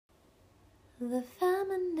The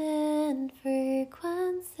feminine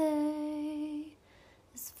frequency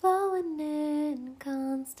is flowing in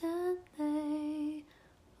constantly.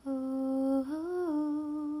 Ooh, ooh,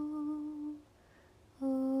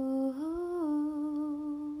 ooh,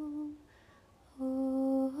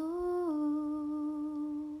 ooh.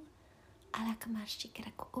 Ala kamashi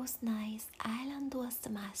kira ko usnais island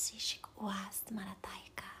wastamasi shik wast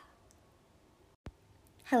marataika.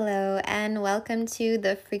 Hello and welcome to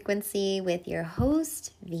The Frequency with your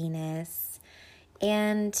host, Venus.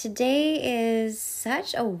 And today is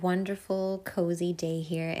such a wonderful, cozy day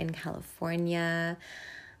here in California.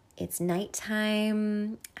 It's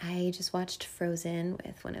nighttime. I just watched Frozen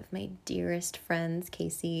with one of my dearest friends,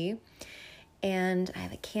 Casey. And I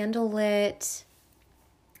have a candle lit.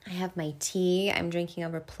 I have my tea. I'm drinking a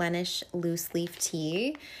Replenish loose leaf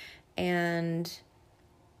tea. And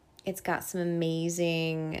it's got some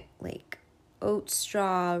amazing oat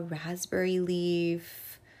straw, raspberry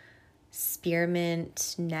leaf,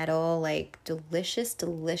 spearmint, nettle, delicious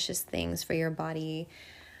things for your body.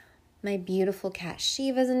 My beautiful cat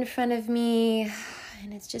Shiva's in front of me,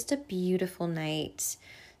 and it's just a beautiful night.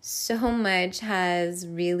 So much has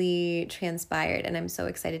really transpired, and I'm so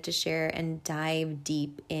excited to share and dive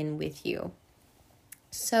deep in with you.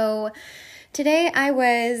 So today I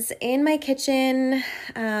was in my kitchen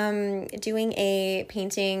doing a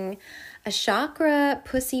painting, a chakra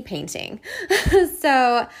pussy painting.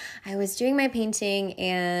 So I was doing my painting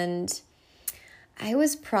and I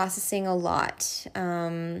was processing a lot.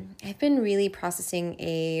 I've been really processing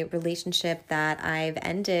a relationship that I've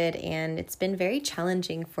ended, and it's been very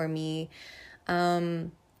challenging for me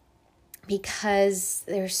because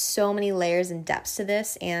there's so many layers and depths to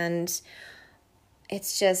this, and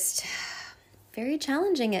it's just very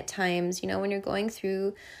challenging at times, when you're going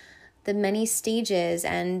through the many stages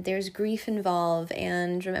and there's grief involved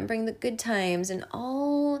and remembering the good times and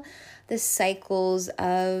all the cycles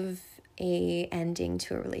of a ending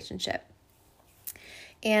to a relationship.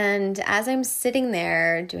 And as I'm sitting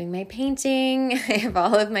there doing my painting, I have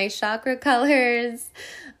all of my chakra colors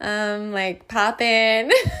popping.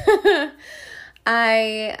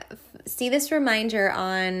 I see this reminder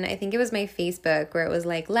on, I think it was my Facebook, where it was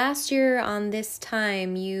last year on this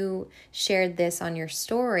time you shared this on your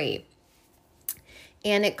story.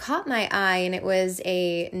 And it caught my eye, and it was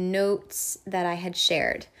a notes that I had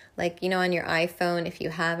shared. On your iPhone, if you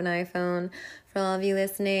have an iPhone, for all of you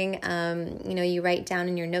listening, you write down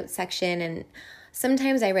in your notes section, and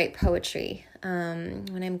sometimes I write poetry.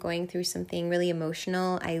 When I'm going through something really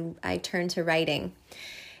emotional, I turn to writing.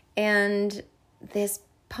 And this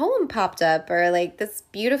poem popped up, or this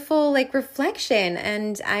beautiful reflection,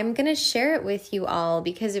 and I'm gonna share it with you all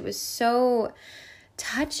because it was so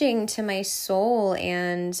touching to my soul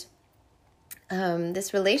and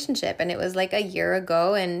this relationship. And it was a year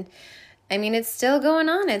ago, and I mean it's still going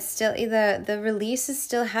on. It's still the release is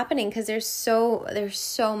still happening because there's so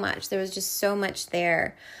much. There was just so much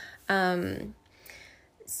there.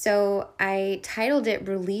 So I titled it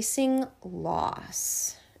Releasing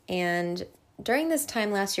Loss. And during this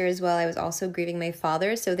time last year as well, I was also grieving my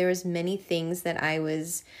father. So there was many things that I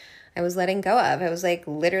was letting go of. I was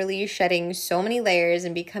literally shedding so many layers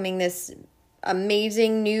and becoming this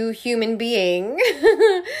amazing new human being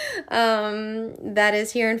that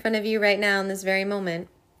is here in front of you right now in this very moment.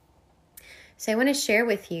 So I want to share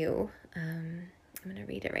with you, I'm going to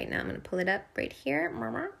read it right now. I'm going to pull it up right here.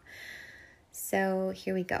 So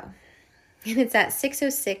here we go. And it's at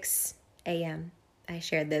 6:06 a.m. I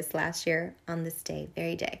shared this last year on this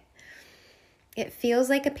very day. It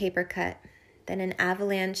feels like a paper cut, then an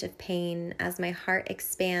avalanche of pain as my heart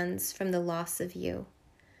expands from the loss of you.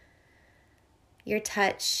 Your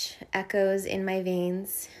touch echoes in my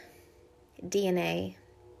veins, DNA,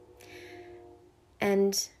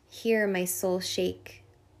 and here my soul shakes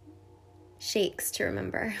to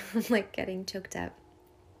remember. I'm getting choked up.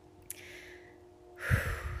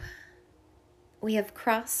 We have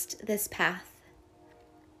crossed this path,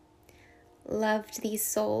 loved these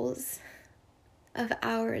souls of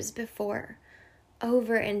ours before,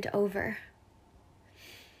 over and over.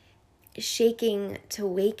 Shaking to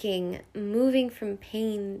waking, moving from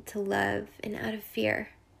pain to love and out of fear.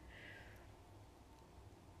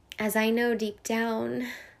 As I know deep down,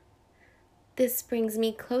 this brings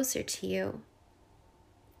me closer to you.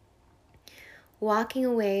 Walking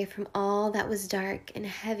away from all that was dark and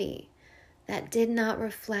heavy, that did not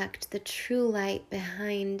reflect the true light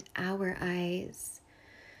behind our eyes.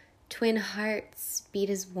 Twin hearts beat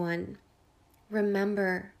as one,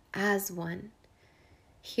 remember as one.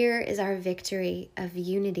 Here is our victory of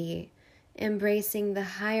unity, embracing the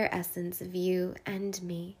higher essence of you and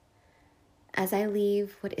me. as I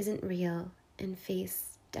leave what isn't real and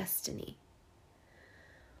face destiny.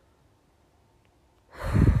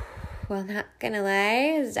 Well, not gonna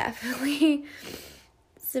lie, it's definitely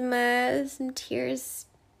some tears.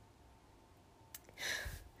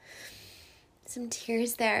 Some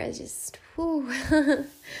tears there, just whew.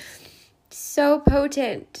 so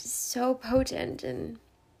potent, and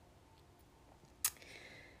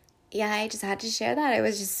yeah, I just had to share that. It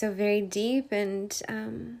was just so very deep, and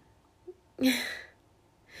you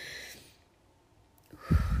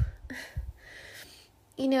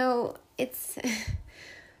know, it's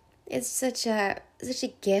such a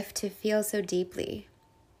gift to feel so deeply.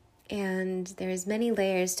 And there's many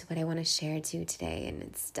layers to what I want to share to today. And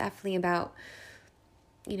it's definitely about,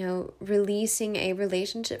 releasing a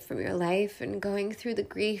relationship from your life and going through the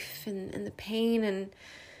grief and the pain and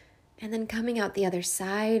then coming out the other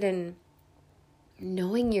side and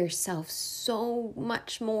knowing yourself so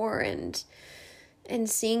much more and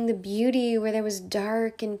seeing the beauty where there was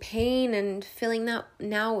dark and pain and filling that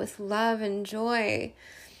now with love and joy.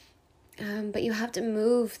 But you have to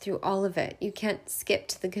move through all of it. You can't skip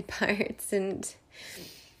to the good parts. And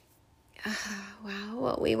wow,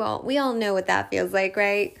 well, we all know what that feels like,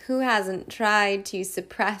 right? Who hasn't tried to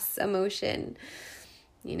suppress emotion?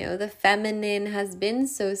 The feminine has been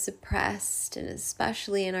so suppressed, and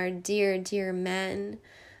especially in our dear, dear men.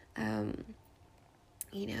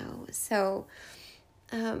 So,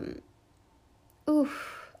 I'm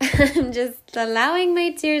just allowing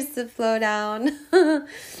my tears to flow down.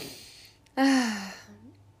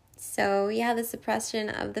 So yeah, the suppression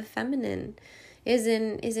of the feminine is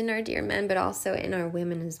in our dear men, but also in our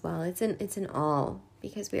women as well. It's in all,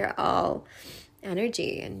 because we are all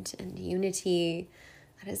energy and unity.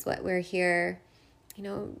 That is what we're here,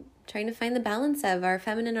 trying to find the balance of our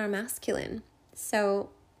feminine, our masculine. So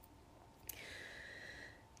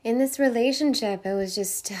in this relationship, it was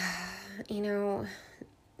just,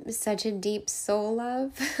 such a deep soul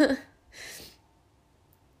love.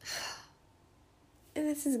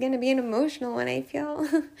 This is going to be an emotional one, I feel.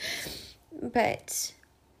 But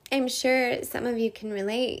I'm sure some of you can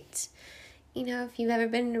relate. If you've ever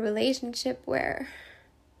been in a relationship where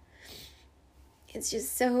it's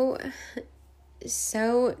just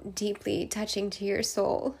so deeply touching to your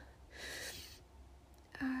soul,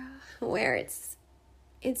 where it's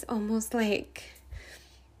almost like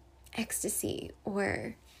ecstasy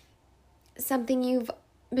or something you've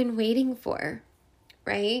been waiting for,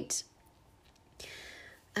 right?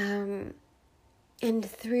 And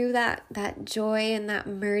through that joy and that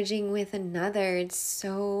merging with another, it's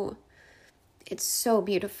so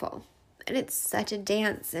beautiful, and it's such a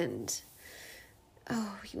dance, and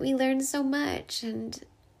we learn so much. And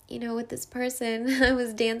with this person I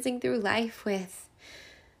was dancing through life with,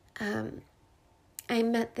 I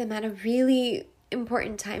met them at a really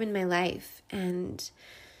important time in my life, and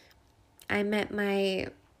I met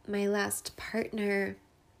my last partner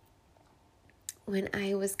when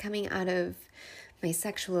I was coming out of my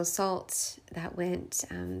sexual assault that went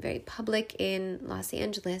very public in Los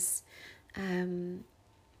Angeles. And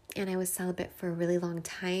I was celibate for a really long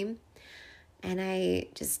time. And I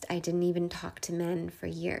didn't even talk to men for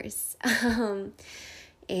years. And,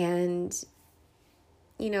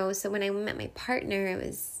 so when I met my partner, I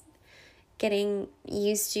was getting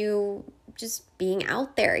used to just being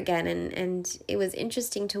out there again. And it was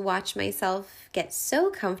interesting to watch myself get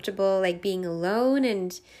so comfortable, like being alone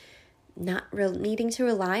and not needing to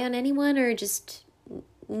rely on anyone, or just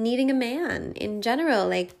needing a man in general.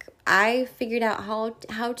 Like, I figured out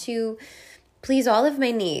how to please all of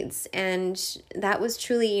my needs. And that was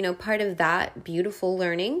truly, part of that beautiful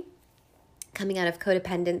learning coming out of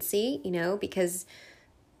codependency, because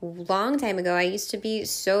a long time ago, I used to be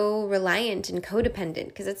so reliant and codependent,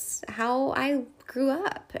 because it's how I grew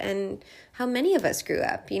up and how many of us grew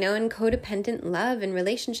up, in codependent love and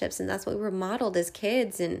relationships. And that's what we were modeled as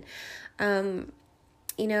kids. And, I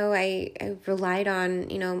relied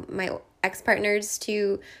on, my ex-partners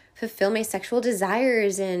to fulfill my sexual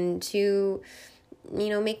desires and to,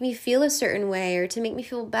 make me feel a certain way, or to make me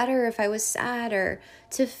feel better if I was sad, or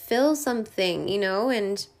to fill something,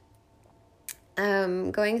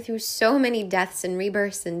 and going through so many deaths and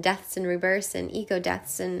rebirths and ego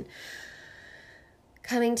deaths, and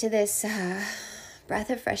coming to this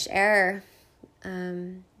breath of fresh air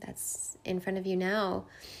that's in front of you now.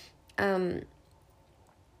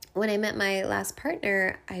 When I met my last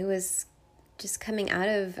partner, I was just coming out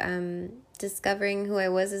of discovering who I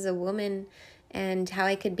was as a woman and how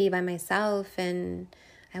I could be by myself, and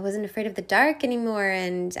I wasn't afraid of the dark anymore.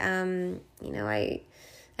 And I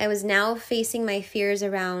I was now facing my fears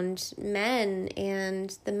around men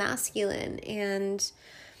and the masculine, and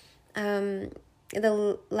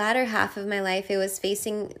the latter half of my life, it was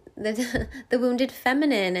facing the wounded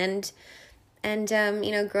feminine, and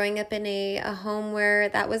growing up in a home where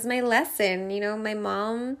that was my lesson. My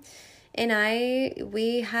mom and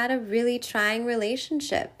we had a really trying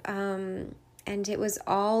relationship, and it was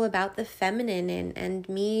all about the feminine, and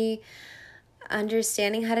me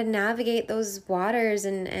understanding how to navigate those waters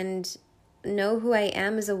and know who I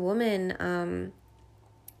am as a woman.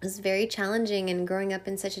 Was very challenging, and growing up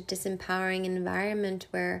in such a disempowering environment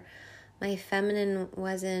where my feminine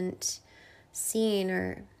wasn't seen,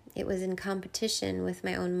 or it was in competition with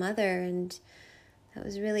my own mother, and that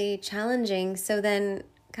was really challenging. So then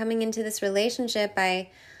coming into this relationship, I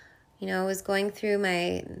was going through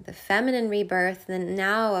the feminine rebirth, and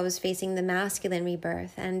now I was facing the masculine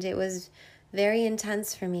rebirth, and it was very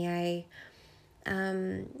intense for me.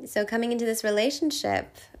 So coming into this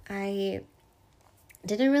relationship, I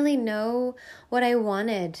didn't really know what I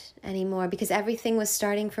wanted anymore, because everything was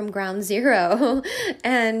starting from ground zero.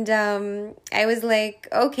 And I was like,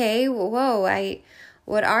 okay, whoa,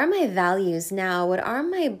 what are my values now? What are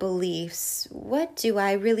my beliefs? What do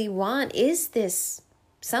I really want? Is this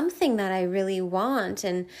something that I really want?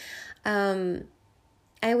 And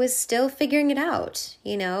I was still figuring it out,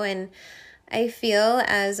 and I feel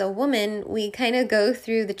as a woman, we kind of go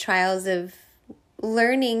through the trials of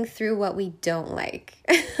learning through what we don't like.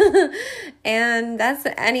 And that's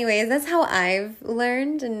how I've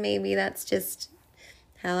learned, and maybe that's just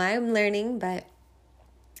how I'm learning, but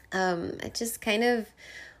it just kind of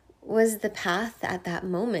was the path at that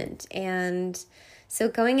moment. And so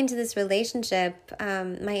going into this relationship,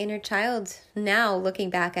 my inner child, now looking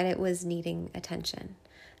back at it, was needing attention,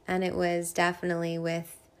 and it was definitely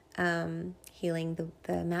with healing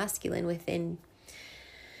the masculine within.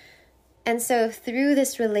 And so through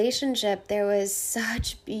this relationship, there was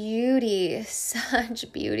such beauty.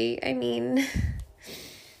 I mean,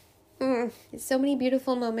 so many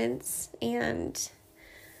beautiful moments, and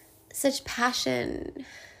such passion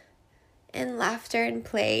and laughter and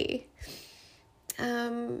play,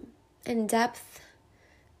 and depth,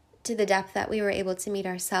 to the depth that we were able to meet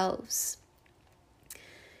ourselves.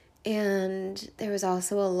 And there was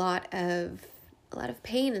also a lot of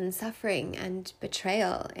pain and suffering and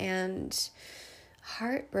betrayal and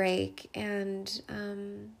heartbreak, and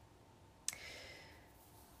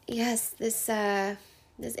this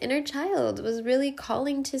inner child was really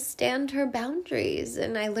calling to stand her boundaries.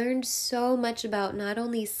 And I learned so much about not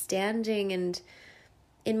only standing and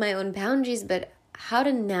in my own boundaries, but how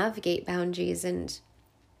to navigate boundaries and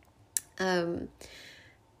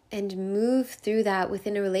move through that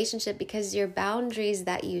within a relationship, because your boundaries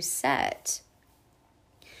that you set,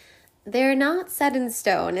 they're not set in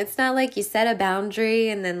stone. It's not like you set a boundary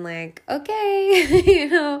and then like,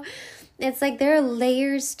 okay, it's like there are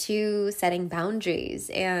layers to setting boundaries,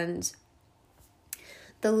 and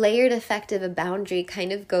the layered effect of a boundary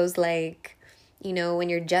kind of goes like, when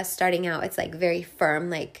you're just starting out, it's like very firm,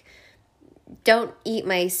 like, don't eat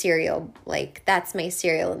my cereal, like that's my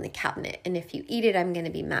cereal in the cabinet, and if you eat it, I'm going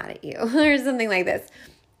to be mad at you, or something like this.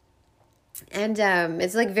 And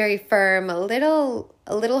it's like very firm, a little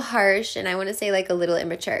harsh, and I want to say like a little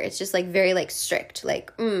immature. It's just like very like strict,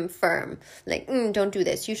 like firm, like don't do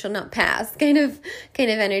this, you shall not pass, kind of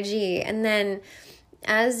energy. And then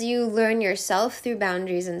as you learn yourself through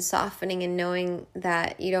boundaries and softening and knowing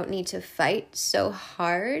that you don't need to fight so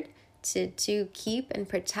hard to keep and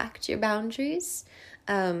protect your boundaries,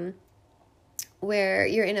 where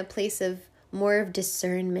you're in a place of more of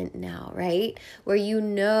discernment now, right? Where you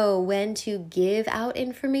know when to give out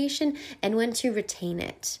information and when to retain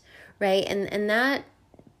it, right? And that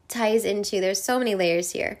ties into, there's so many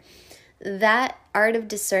layers here. That art of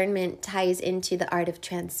discernment ties into the art of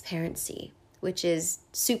transparency, which is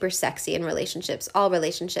super sexy in relationships, all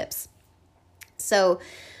relationships. So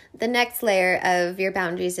the next layer of your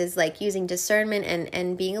boundaries is like using discernment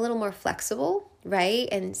and being a little more flexible, right?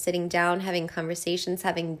 And sitting down, having conversations,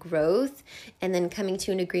 having growth, and then coming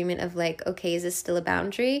to an agreement of like, okay, is this still a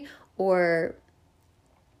boundary, or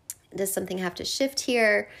does something have to shift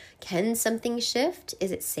here? Can something shift?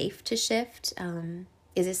 Is it safe to shift?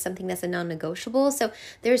 Is this something that's a non-negotiable? So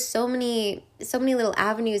there's so many little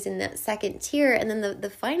avenues in that second tier. And then the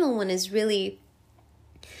final one is really,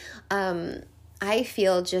 I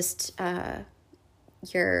feel just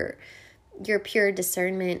your pure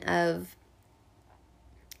discernment of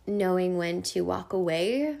knowing when to walk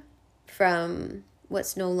away from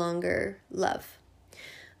what's no longer love,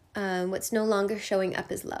 what's no longer showing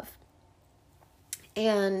up as love.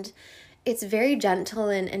 And it's very gentle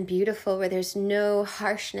and beautiful, where there's no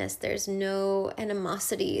harshness, there's no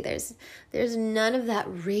animosity, there's none of that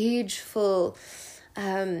rageful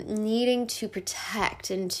needing to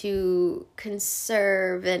protect and to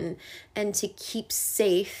conserve and to keep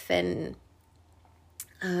safe and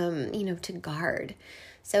to guard.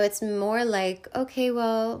 So it's more like, okay,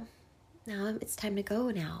 well, now it's time to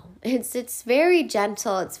go now. It's very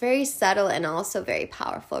gentle, it's very subtle, and also very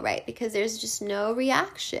powerful, right? Because there's just no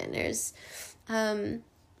reaction. There's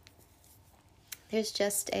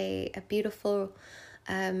just a beautiful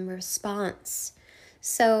response.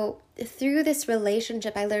 So through this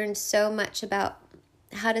relationship, I learned so much about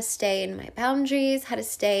how to stay in my boundaries, how to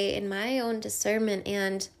stay in my own discernment,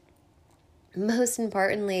 and most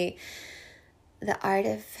importantly, the art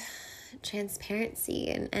of transparency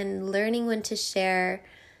and learning when to share,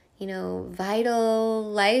 vital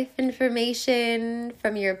life information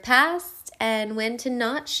from your past and when to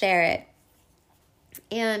not share it.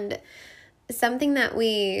 And something that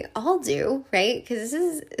we all do, right? Because this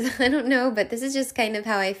is, I don't know, but this is just kind of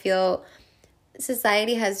how I feel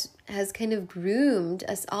society has kind of groomed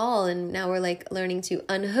us all, and now we're like learning to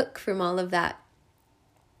unhook from all of that.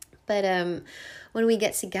 But when we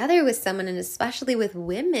get together with someone, and especially with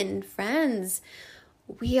women friends,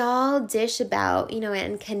 we all dish about,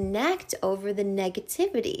 and connect over the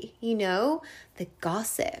negativity, the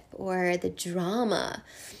gossip or the drama.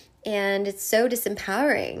 And it's so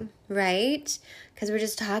disempowering, right? Because we're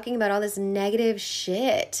just talking about all this negative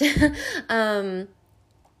shit. And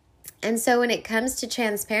so when it comes to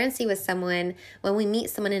transparency with someone, when we meet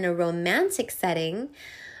someone in a romantic setting,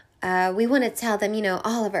 we want to tell them,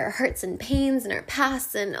 all of our hurts and pains and our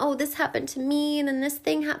pasts, and, oh, this happened to me, and then this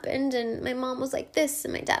thing happened, and my mom was like this,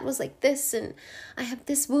 and my dad was like this, and I have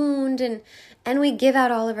this wound, and we give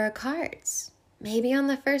out all of our cards. Maybe on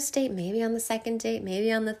the first date, maybe on the second date,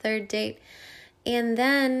 maybe on the third date. And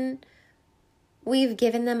then we've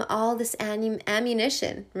given them all this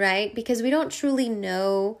ammunition, right? Because we don't truly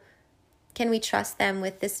know, can we trust them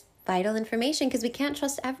with this vital information? Because we can't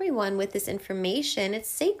trust everyone with this information. It's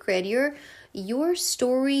sacred. Your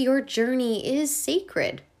story, your journey is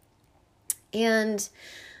sacred. And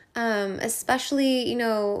especially,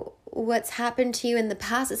 what's happened to you in the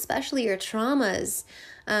past, especially your traumas.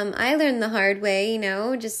 I learned the hard way,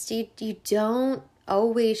 just you don't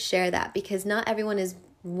always share that, because not everyone is,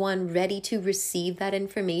 one, ready to receive that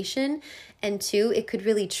information, and two, it could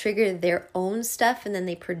really trigger their own stuff, and then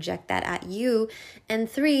they project that at you, and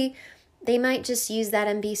three, they might just use that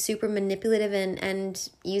and be super manipulative and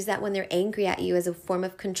use that when they're angry at you as a form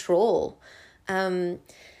of control, and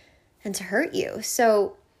to hurt you.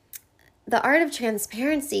 So the art of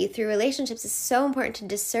transparency through relationships is so important to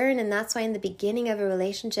discern, and that's why in the beginning of a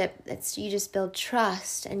relationship, you just build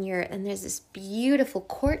trust, and there's this beautiful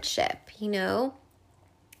courtship,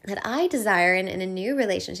 that I desire in a new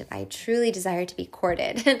relationship. I truly desire to be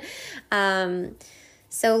courted.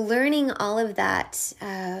 So learning all of that,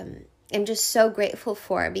 I'm just so grateful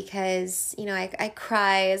for, because, I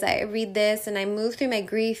cry as I read this, and I move through my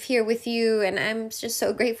grief here with you, and I'm just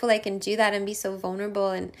so grateful I can do that and be so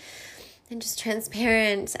vulnerable and just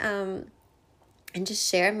transparent, and just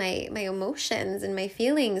share my emotions and my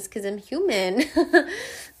feelings, because I'm human.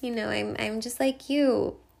 I'm just like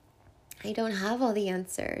you. I don't have all the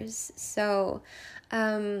answers. So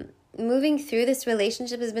moving through this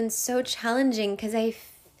relationship has been so challenging, because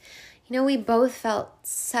we both felt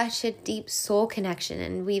such a deep soul connection,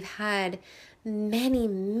 and we've had many,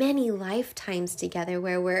 many lifetimes together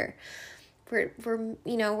where we're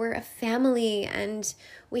a family, and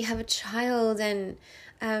we have a child, and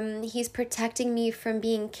he's protecting me from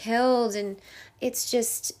being killed, and it's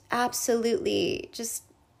just absolutely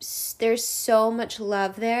there's so much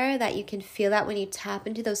love there that you can feel that when you tap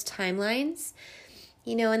into those timelines,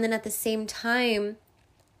 and then at the same time,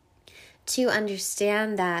 to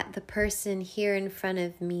understand that the person here in front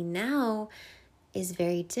of me now is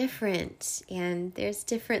very different, and there's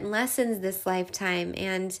different lessons this lifetime,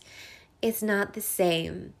 and it's not the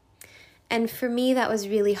same. And for me, that was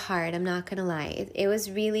really hard. I'm not going to lie. It was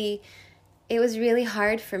really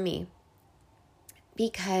hard for me,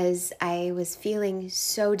 because I was feeling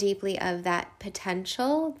so deeply of that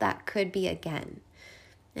potential that could be again.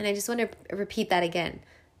 And I just want to repeat that again.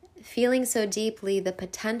 Feeling so deeply the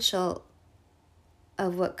potential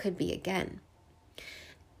of what could be again.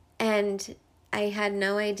 And I had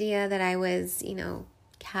no idea that I was,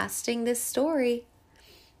 casting this storyline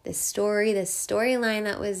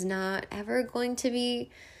that was not ever going to be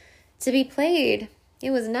played.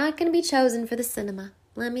 It was not going to be chosen for the cinema.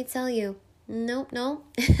 Let me tell you. No.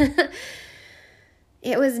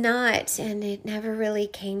 it was not, and it never really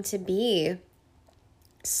came to be.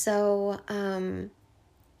 So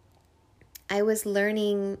I was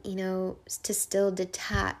learning, to still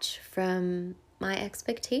detach from my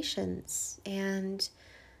expectations. And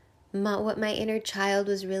what my inner child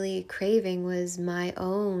was really craving was my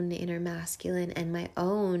own inner masculine and my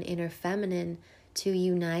own inner feminine to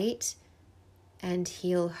unite and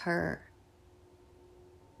heal her.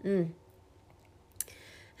 And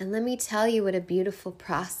let me tell you what a beautiful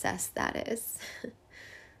process that is.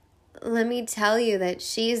 Let me tell you that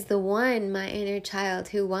she's the one, my inner child,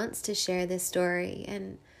 who wants to share this story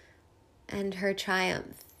and her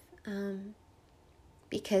triumph,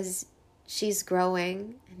 because she's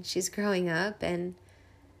growing and she's growing up, and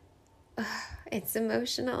it's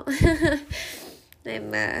emotional.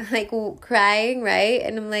 I'm like crying, right?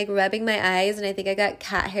 And I'm like rubbing my eyes, and I think I got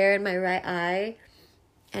cat hair in my right eye,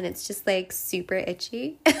 and it's just like super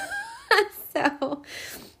itchy. So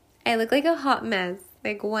I look like a hot mess.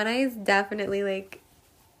 Like one eye is definitely like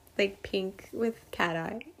pink with cat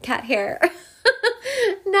hair.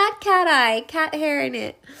 Not cat eye, cat hair in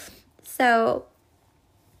it. So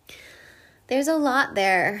there's a lot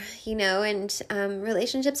there, and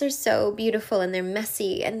relationships are so beautiful, and they're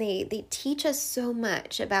messy, and they teach us so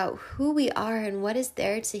much about who we are and what is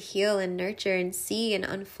there to heal and nurture and see and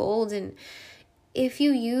unfold. And if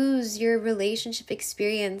you use your relationship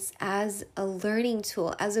experience as a learning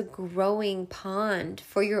tool, as a growing pond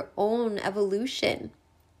for your own evolution,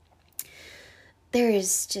 there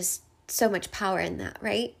is just so much power in that,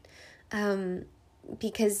 right?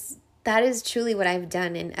 Because that is truly what I've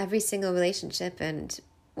done in every single relationship. And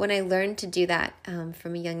when I learned to do that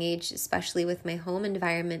from a young age, especially with my home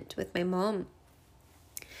environment, with my mom,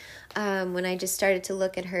 when I just started to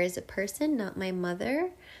look at her as a person, not my mother,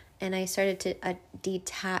 and I started to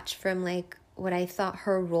detach from like what I thought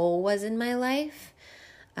her role was in my life.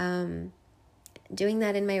 Doing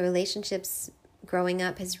that in my relationships growing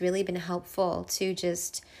up has really been helpful to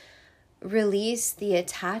just release the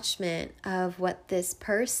attachment of what this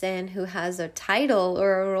person who has a title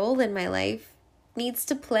or a role in my life needs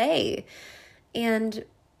to play. And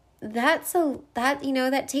that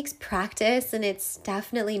takes practice, and it's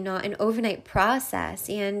definitely not an overnight process.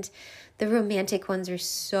 And the romantic ones are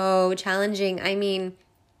so challenging. I mean,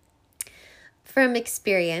 from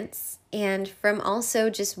experience and from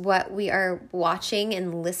also just what we are watching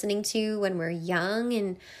and listening to when we're young,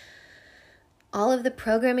 and all of the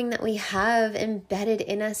programming that we have embedded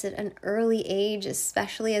in us at an early age,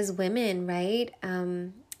 especially as women, right?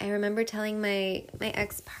 I remember telling my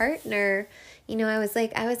ex-partner, I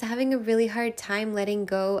was having a really hard time letting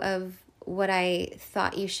go of what I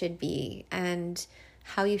thought you should be and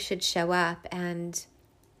how you should show up. And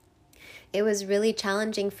it was really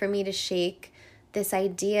challenging for me to shake this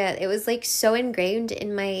idea. It was like so ingrained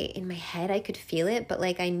in my head. I could feel it, but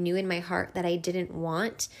like I knew in my heart that I didn't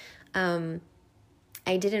want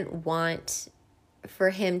for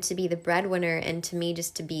him to be the breadwinner and to me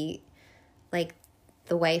just to be like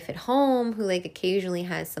the wife at home who like occasionally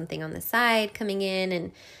has something on the side coming in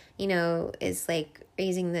and, is like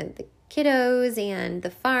raising the kiddos and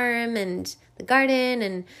the farm and the garden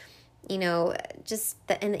and, and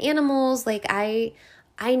the animals. Like I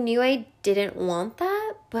knew I didn't want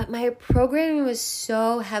that, but my programming was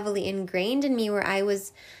so heavily ingrained in me where I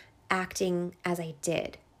was acting as I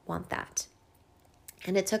did want that.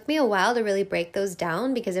 And it took me a while to really break those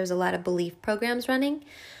down because there was a lot of belief programs running.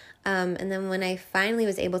 And then when I finally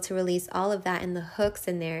was able to release all of that and the hooks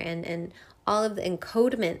in there and all of the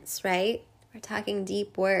encodements, right? We're talking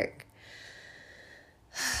deep work.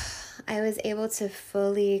 I was able to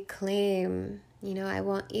fully claim, I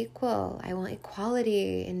want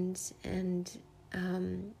equality and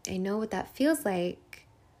I know what that feels like.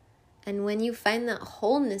 And when you find that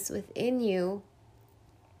wholeness within you,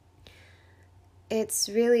 it's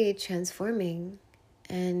really transforming.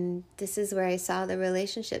 And this is where I saw the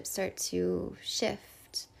relationship start to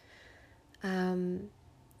shift.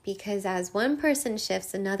 Because as one person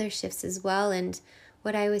shifts, another shifts as well. And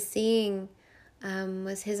what I was seeing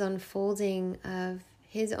was his unfolding of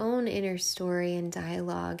his own inner story and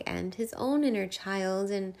dialogue and his own inner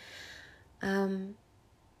child. And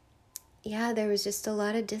there was just a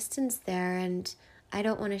lot of distance there. And I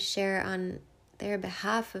don't want to share on their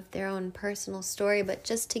behalf of their own personal story, but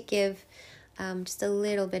just to give just a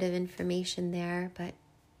little bit of information there, but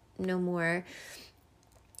no more.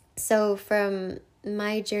 So from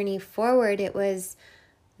my journey forward, it was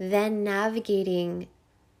then navigating,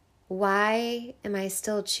 why am I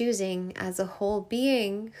still choosing as a whole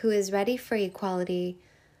being who is ready for equality,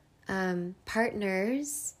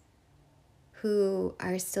 partners who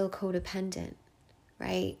are still codependent,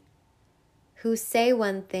 right? Who say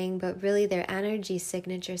one thing, but really their energy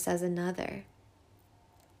signature says another.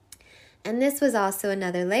 And this was also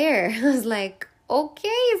another layer. I was like,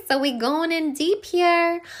 okay, so we going in deep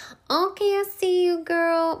here. Okay, I see you,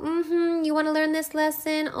 girl. You want to learn this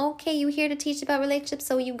lesson? Okay, you here to teach about relationships,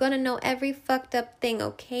 so you're going to know every fucked up thing.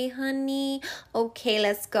 Okay, honey? Okay,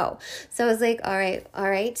 let's go. So I was like, all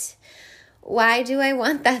right. Why do I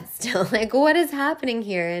want that still? Like, what is happening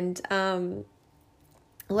here? And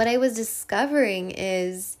what I was discovering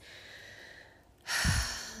is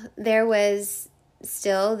there was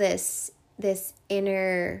still this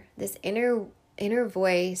inner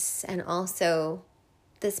voice, and also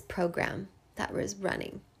this program that was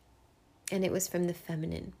running, and it was from the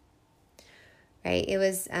feminine, right? It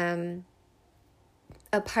was a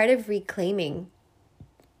part of reclaiming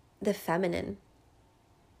the feminine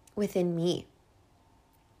within me,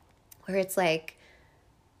 where it's like,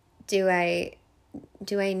 do I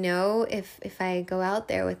know if I go out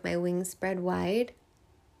there with my wings spread wide,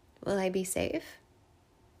 will I be safe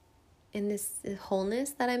in this wholeness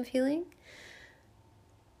that I'm feeling?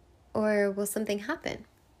 Or will something happen?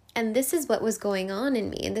 And this is what was going on in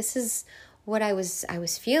me. And this is what I was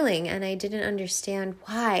feeling. And I didn't understand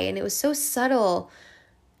why. And it was so subtle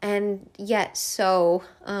and yet so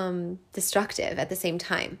destructive at the same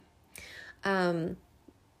time.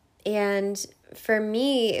 And for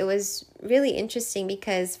me, it was really interesting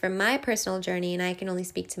because from my personal journey, and I can only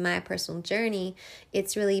speak to my personal journey,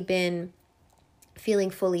 it's really been feeling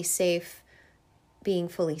fully safe, being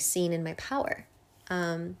fully seen in my power.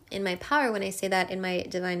 In my power, when I say that, in my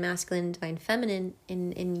divine masculine, divine feminine,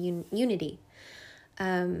 in unity.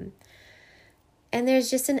 And there's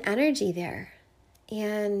just an energy there.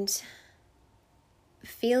 And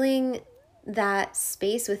feeling that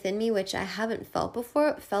space within me, which I haven't felt before,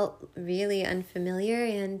 it felt really unfamiliar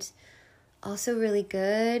and also really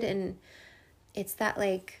good. And it's that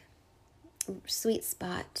like sweet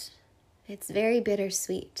spot. It's very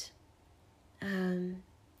bittersweet.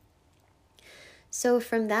 So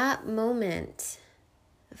from that moment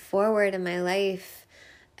forward in my life,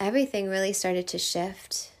 everything really started to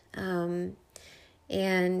shift. And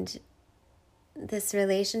this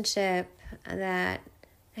relationship that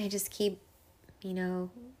I just keep,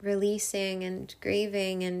 releasing and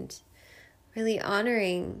grieving and really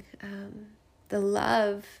honoring the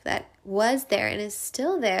love that was there and is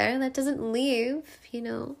still there, that doesn't leave,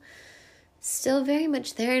 still very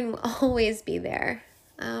much there and will always be there.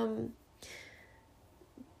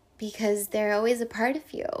 Because they're always a part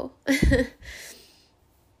of you.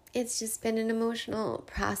 It's just been an emotional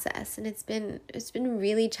process, and it's been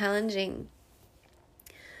really challenging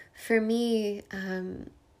for me,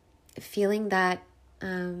 feeling that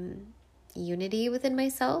unity within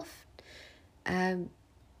myself, and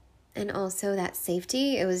also that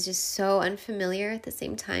safety. It was just so unfamiliar at the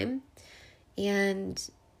same time, and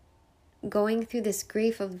going through this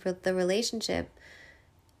grief of the relationship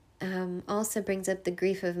also brings up the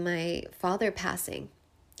grief of my father passing,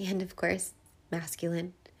 and of course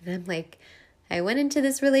masculine. And I'm like, I went into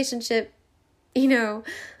this relationship,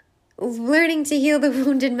 learning to heal the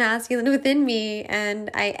wounded masculine within me, and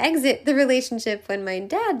I exit the relationship when my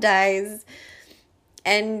dad dies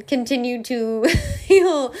and continue to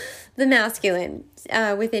heal the masculine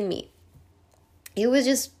within me. It was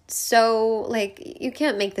just so, like, you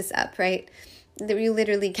can't make this up, right? You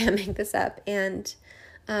literally can't make this up. And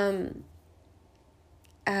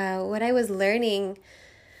what I was learning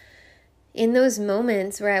in those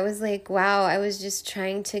moments where I was like, wow, I was just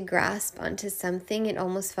trying to grasp onto something. It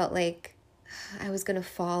almost felt like I was going to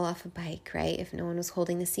fall off a bike, right? If no one was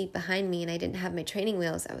holding the seat behind me and I didn't have my training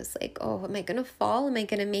wheels, I was like, oh, am I going to fall? Am I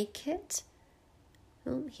going to make it?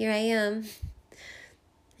 Well, here I am.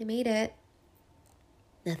 I made it.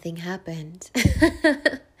 Nothing happened.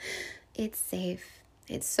 It's safe.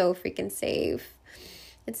 It's so freaking safe.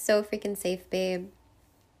 It's so freaking safe, babe.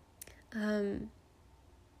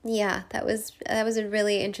 Yeah, that was a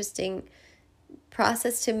really interesting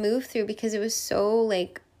process to move through because it was so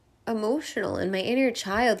like emotional. And my inner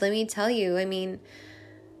child, let me tell you, I mean,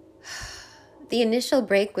 the initial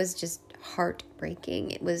break was just heartbreaking.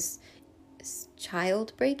 It was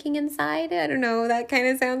child breaking inside. I don't know, that kind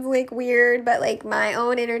of sounds like weird, but like my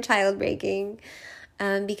own inner child breaking,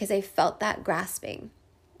 because I felt that grasping.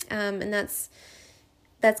 And that's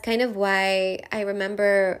kind of why I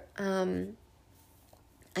remember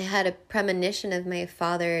I had a premonition of my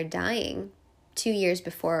father dying 2 years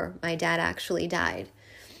before my dad actually died.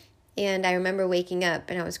 And I remember waking up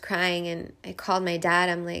and I was crying and I called my dad.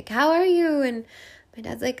 I'm like, how are you? And my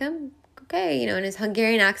dad's like, I'm okay, in his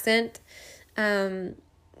Hungarian accent. I'm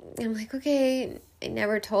like, okay. I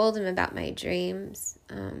never told him about my dreams.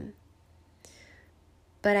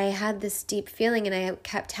 But I had this deep feeling, and I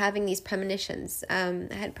kept having these premonitions. I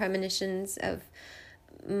had premonitions of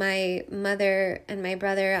my mother and my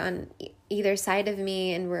brother on either side of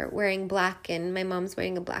me, and we're wearing black, and my mom's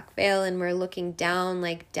wearing a black veil, and we're looking down,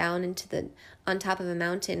 like down into on top of a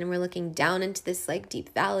mountain, and we're looking down into this like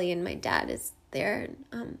deep valley, and my dad is there,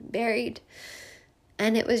 buried.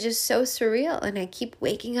 And it was just so surreal. And I keep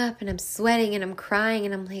waking up, and I'm sweating, and I'm crying,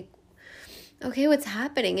 and I'm like, okay, what's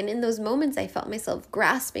happening? And in those moments, I felt myself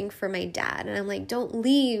grasping for my dad. And I'm like, don't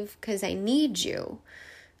leave, because I need you.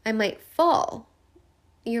 I might fall.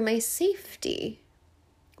 You're my safety.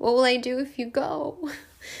 What will I do if you go?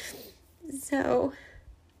 So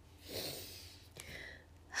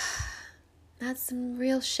that's some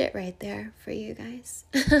real shit right there for you guys.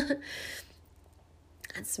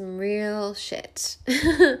 That's some real shit.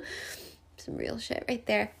 Some real shit right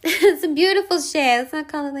there. Some beautiful shit. Let's not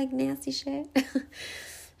call it like nasty shit.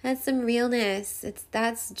 That's some realness.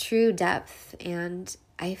 That's true depth. And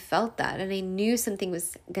I felt that, and I knew something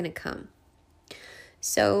was going to come.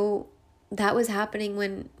 So that was happening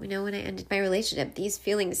when I ended my relationship. These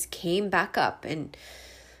feelings came back up, and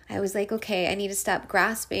I was like, okay, I need to stop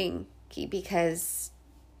grasping, because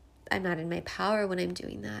I'm not in my power when I'm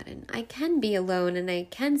doing that. And I can be alone, and I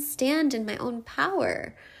can stand in my own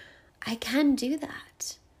power. I can do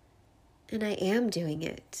that. And I am doing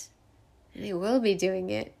it. And I will be doing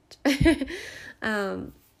it.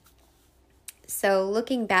 So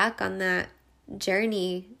looking back on that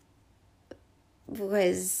journey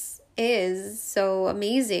is so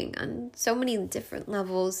amazing on so many different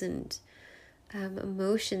levels and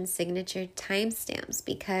emotion signature timestamps,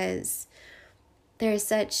 because there's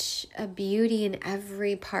such a beauty in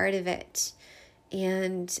every part of it.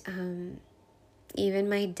 And even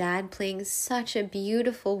my dad playing such a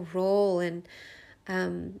beautiful role. And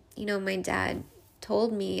my dad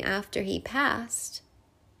told me after he passed,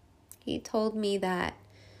 he told me that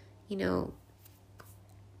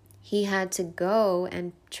he had to go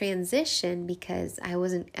and transition because I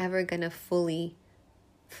wasn't ever gonna fully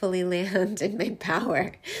land in my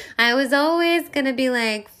power. I was always gonna be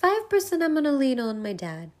like 5% I'm gonna lean on my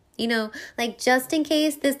dad. Like just in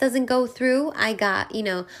case this doesn't go through, I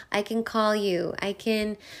can call you. I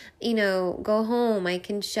can, go home. I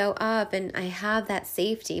can show up, and I have that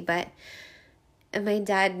safety. But my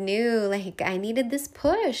dad knew, like, I needed this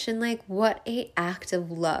push, and like, what a act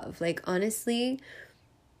of love. Like, honestly,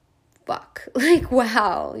 fuck. Like,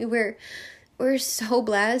 wow. We're so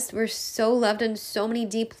blessed. We're so loved on so many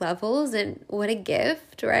deep levels, and what a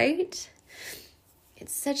gift, right?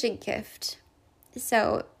 It's such a gift.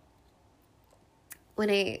 So when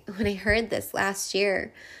I heard this last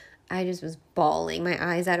year, I just was bawling my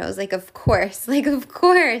eyes out. I was like, of course. Of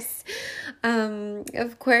course,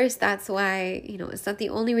 that's why, it's not the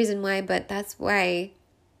only reason why, but that's why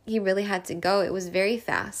he really had to go. It was very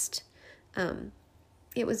fast.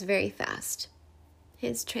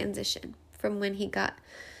 His transition from when he got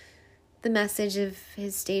the message of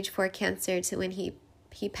his stage 4 cancer to when he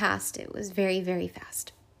passed. It was very, very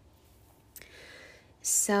fast.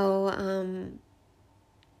 So,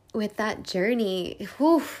 with that journey,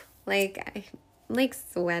 I'm like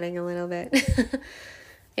sweating a little bit.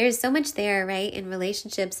 There's so much there, right, in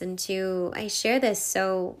relationships, and I share this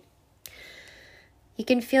so you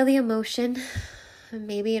can feel the emotion.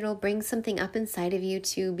 Maybe it'll bring something up inside of you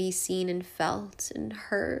to be seen and felt and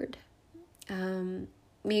heard.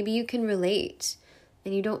 Maybe you can relate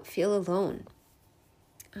and you don't feel alone.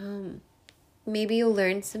 Maybe you'll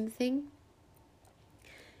learn something.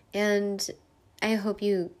 And I hope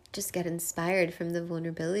you just get inspired from the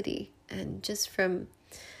vulnerability and just from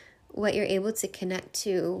what you're able to connect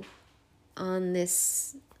to on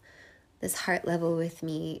this heart level with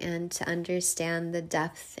me, and to understand the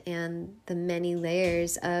depth and the many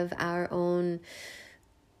layers of our own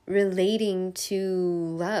relating to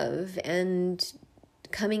love and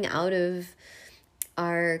coming out of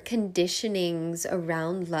our conditionings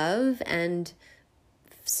around love and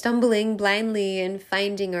stumbling blindly and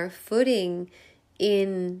finding our footing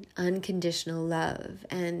in unconditional love.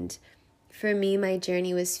 And for me, my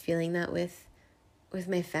journey was feeling that with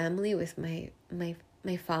my family, with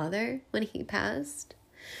my father when he passed,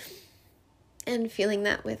 and feeling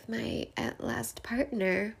that with my at last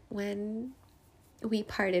partner when we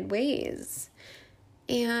parted ways.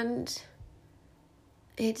 And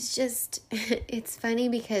it's just, it's funny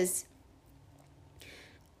because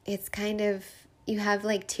it's kind of, you have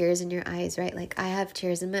like tears in your eyes, right? Like I have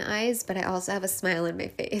tears in my eyes, but I also have a smile on my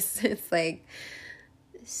face. It's like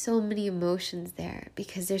so many emotions there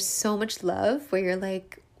because there's so much love where you're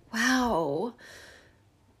like, wow,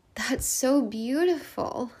 that's so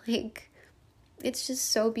beautiful. Like, it's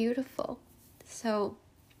just so beautiful. So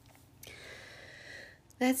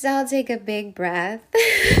let's all take a big breath.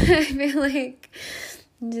 I feel like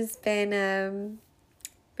I've just been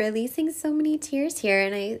releasing so many tears here,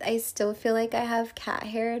 and I still feel like I have cat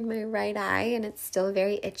hair in my right eye, and it's still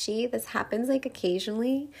very itchy. This happens like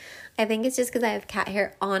occasionally. I think it's just because I have cat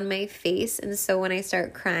hair on my face, and so when I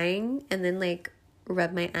start crying and then like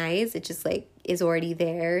rub my eyes, it just like is already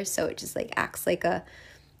there, so it just like acts like a,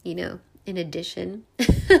 an addition.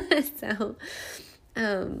 So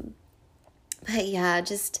but yeah,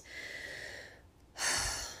 just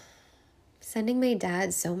sending my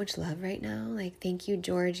dad so much love right now. Like, thank you,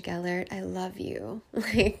 George Gellert. I love you.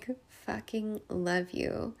 Like, fucking love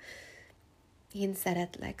you. Hin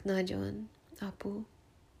szeretlek nagyon, apu.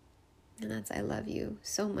 And that's I love you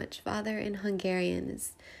so much, Father. In Hungarian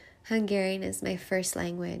is my first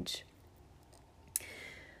language.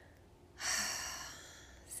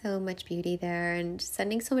 So much beauty there, and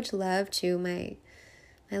sending so much love to my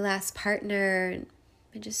last partner,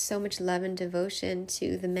 and just so much love and devotion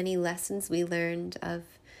to the many lessons we learned of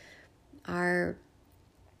our,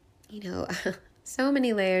 so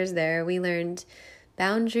many layers there. We learned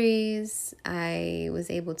boundaries. I was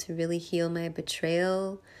able to really heal my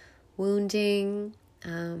betrayal wounding.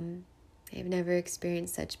 I've never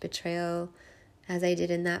experienced such betrayal as I did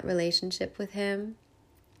in that relationship with him.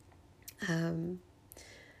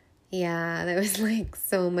 Yeah, there was like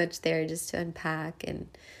so much there just to unpack, and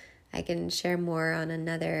I can share more on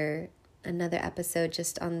another episode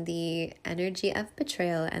just on the energy of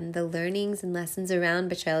betrayal and the learnings and lessons around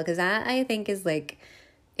betrayal, because that I think is like,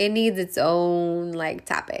 it needs its own like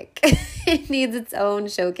topic. It needs its own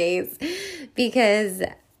showcase, because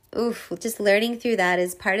just learning through that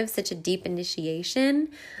is part of such a deep initiation,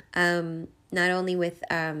 not only with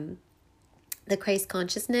the Christ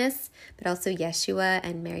consciousness, but also Yeshua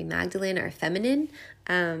and Mary Magdalene are feminine.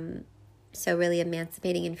 So really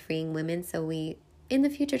emancipating and freeing women, so we in the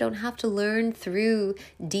future don't have to learn through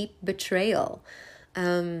deep betrayal.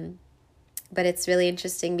 But it's really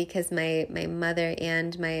interesting because my mother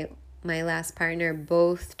and my last partner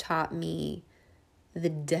both taught me the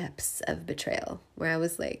depths of betrayal, where I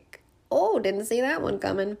was like, oh, didn't see that one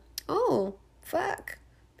coming. Oh, fuck.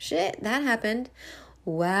 Shit, that happened.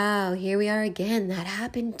 Wow, here we are again. That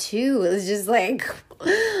happened too. It was just like,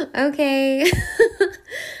 okay.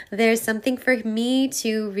 There's something for me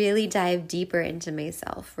to really dive deeper into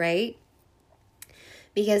myself, right?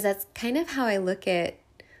 Because that's kind of how I look at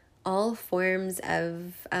all forms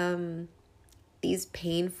of these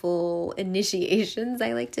painful initiations,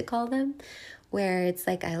 I like to call them, where it's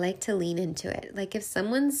like I like to lean into it. Like if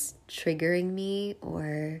someone's triggering me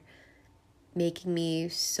or making me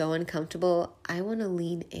so uncomfortable, I want to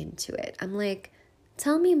lean into it. I'm like,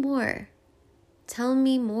 tell me more. Tell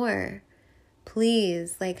me more.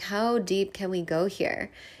 Please, like, how deep can we go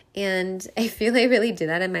here? And I feel I really did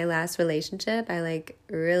that in my last relationship. I like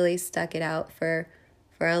really stuck it out for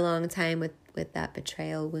a long time with that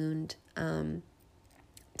betrayal wound,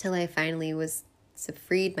 till I finally was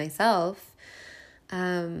freed myself,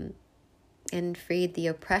 and freed the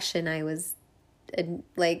oppression I was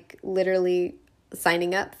like literally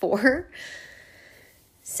signing up for.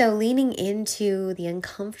 So leaning into the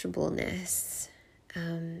uncomfortableness,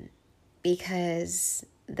 because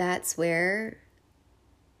that's where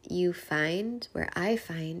I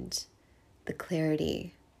find the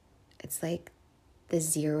clarity. It's like the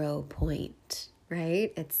 0 point,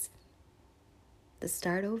 right? It's the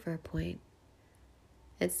start over point.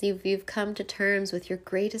 It's you've come to terms with your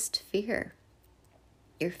greatest fear.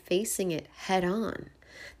 You're facing it head on.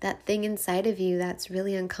 That thing inside of you that's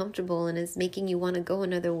really uncomfortable and is making you want to go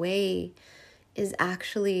another way is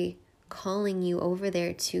actually calling you over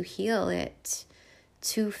there to heal it,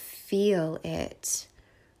 to feel it,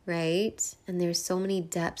 right? And there's so many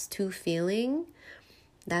depths to feeling.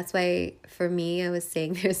 That's why for me, I was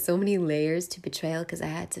saying there's so many layers to betrayal, because I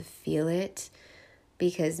had to feel it,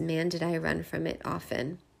 because man, did I run from it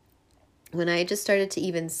often. When I just started to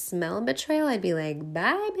even smell betrayal, I'd be like,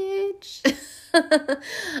 bye, bitch.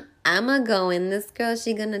 I'ma go in. This girl,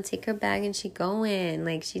 she gonna take her bag and she going.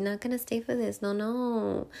 Like, she not gonna stay for this.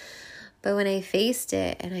 No. But when I faced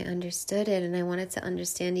it and I understood it and I wanted to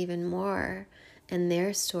understand even more and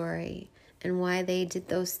their story and why they did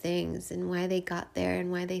those things and why they got there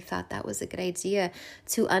and why they thought that was a good idea,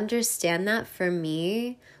 to understand that for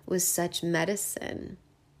me was such medicine,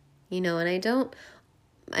 and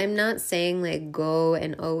I'm not saying like go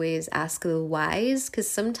and always ask the whys, because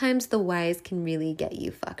sometimes the whys can really get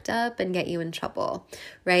you fucked up and get you in trouble,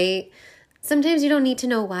 right? Sometimes you don't need to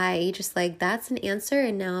know why. You just like, that's an answer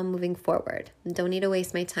and now I'm moving forward. Don't need to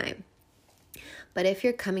waste my time. But if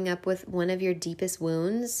you're coming up with one of your deepest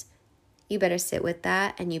wounds, you better sit with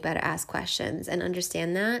that and you better ask questions and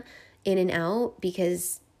understand that in and out,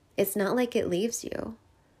 because it's not like it leaves you.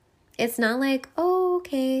 It's not like, oh,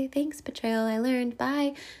 okay, thanks, betrayal, I learned,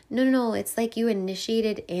 bye. No. It's like you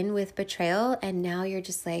initiated in with betrayal and now you're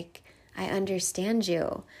just like, I understand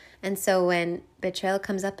you. And so when betrayal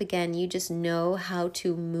comes up again, you just know how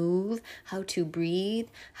to move, how to breathe,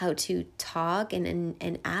 how to talk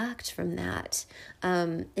and act from that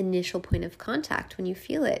initial point of contact when you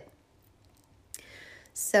feel it.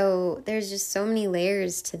 So there's just so many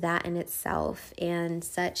layers to that in itself, and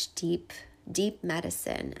such deep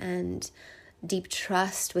medicine and deep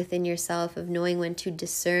trust within yourself of knowing when to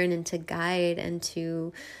discern and to guide and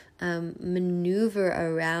to maneuver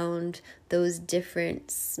around those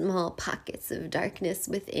different small pockets of darkness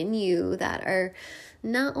within you that are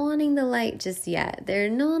not wanting the light just yet. They're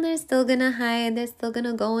still gonna hide. They're still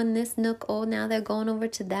gonna go in this nook. Oh, now they're going over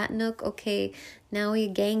to that nook. Okay, now we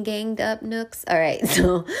ganged up nooks. All right,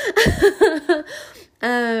 so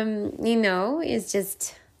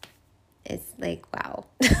it's like, wow.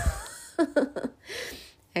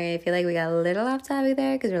 All right, I feel like we got a little off topic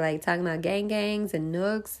there because we're like talking about gangs and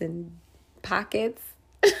nooks and pockets.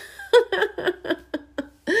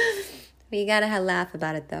 We gotta laugh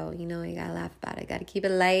about it though. You gotta laugh about it. Gotta keep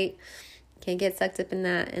it light. Can't get sucked up in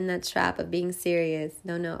that trap of being serious.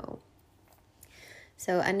 No.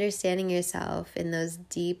 So understanding yourself in those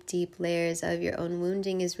deep layers of your own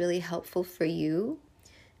wounding is really helpful for you,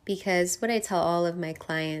 because what I tell all of my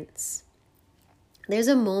clients, there's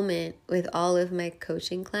a moment with all of my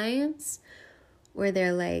coaching clients where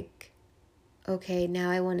they're like, okay, now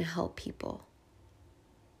I want to help people.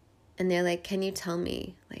 And they're like, can you tell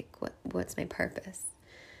me like what's my purpose?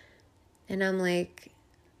 And I'm like,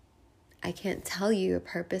 I can't tell you your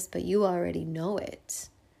purpose, but you already know it.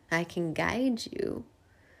 I can guide you.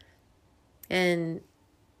 And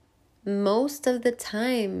most of the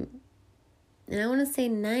time, and I want to say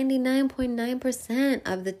 99.9%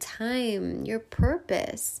 of the time, your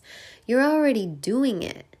purpose, you're already doing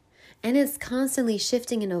it. And it's constantly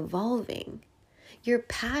shifting and evolving. Your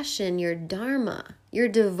passion, your dharma, your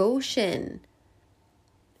devotion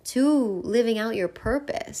to living out your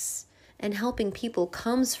purpose and helping people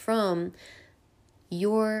comes from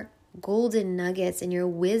your golden nuggets and your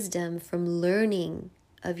wisdom from learning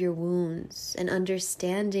of your wounds and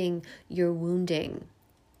understanding your wounding.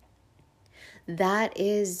 That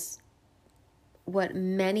is what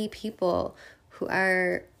many people who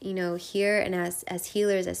are, here and as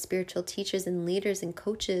healers, as spiritual teachers and leaders and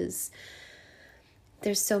coaches,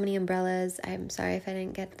 there's so many umbrellas. I'm sorry if I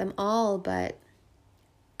didn't get them all, but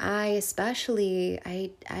I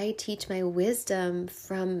teach my wisdom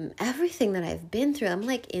from everything that I've been through. I'm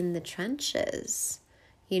like in the trenches,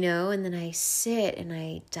 and then I sit and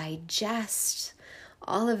I digest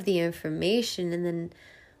all of the information. And then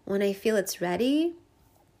when I feel it's ready,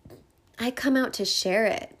 I come out to share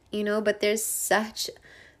it, but there's such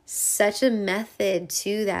a method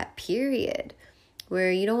to that period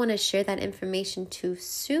where you don't want to share that information too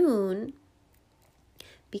soon,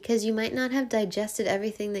 because you might not have digested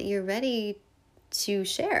everything that you're ready to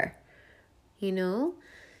share,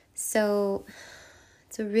 So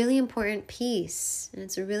it's a really important piece, and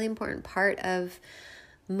it's a really important part of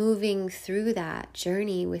moving through that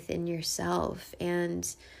journey within yourself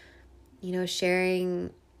and,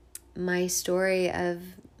 sharing my story of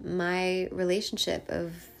my relationship,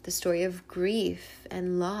 of the story of grief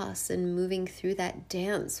and loss and moving through that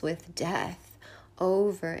dance with death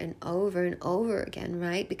over and over and over again,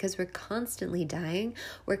 right? Because we're constantly dying.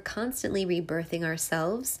 We're constantly rebirthing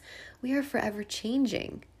ourselves. We are forever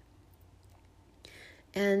changing.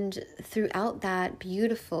 And throughout that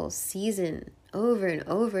beautiful season, over and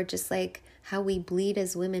over, just like how we bleed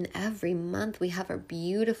as women every month, we have our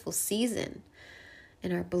beautiful season.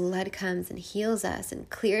 And our blood comes and heals us and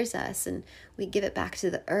clears us, and we give it back to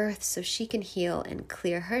the earth so she can heal and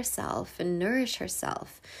clear herself and nourish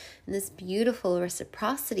herself. And this beautiful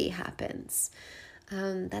reciprocity happens.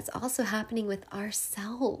 That's also happening with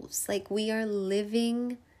ourselves. Like, we are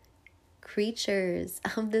living creatures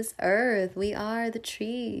of this earth. We are the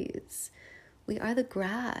trees. We are the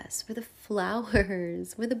grass. We're the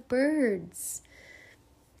flowers. We're the birds.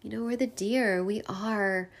 We're the deer. We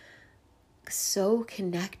are so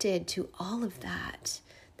connected to all of that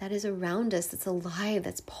is around us, that's alive,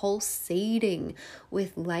 that's pulsating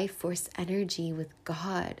with life force energy, with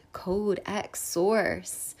God, code X,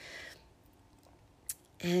 source.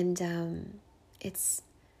 And it's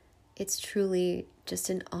truly just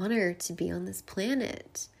an honor to be on this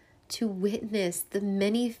planet, to witness the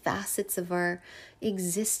many facets of our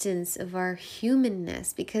existence, of our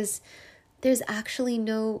humanness, because there's actually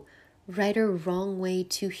no right or wrong way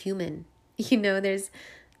to human.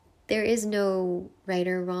 There is no right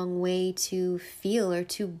or wrong way to feel or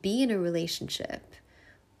to be in a relationship.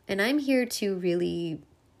 And I'm here to really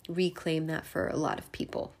reclaim that for a lot of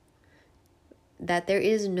people. That there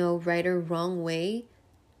is no right or wrong way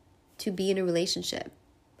to be in a relationship,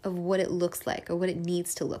 of what it looks like or what it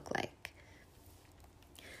needs to look like.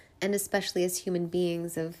 And especially as human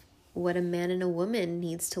beings, of what a man and a woman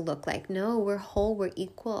needs to look like. No, we're whole, we're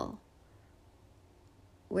equal.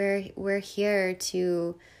 We're here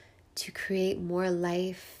to create more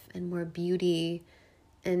life and more beauty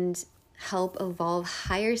and help evolve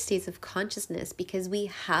higher states of consciousness, because we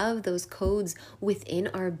have those codes within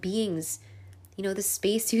our beings. The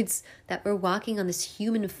spacesuits that we're walking on, this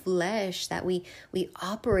human flesh that we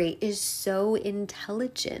operate, is so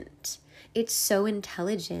intelligent. It's so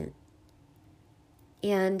intelligent.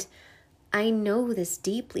 And I know this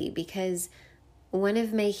deeply because one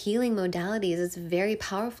of my healing modalities is very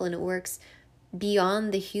powerful, and it works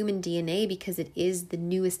beyond the human DNA because it is the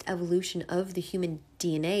newest evolution of the human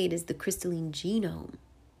DNA. It is the crystalline genome.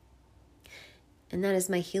 And that is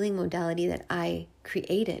my healing modality that I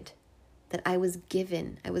created, that I was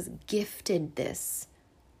given. I was gifted this.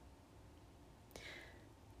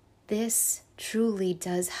 This truly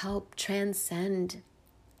does help transcend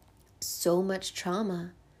so much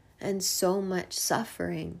trauma and so much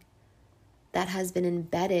suffering that has been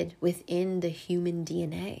embedded within the human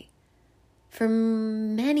DNA for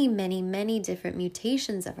many, many, many different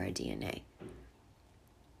mutations of our DNA.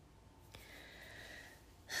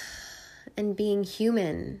 And being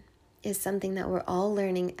human is something that we're all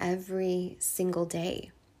learning every single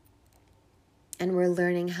day. And we're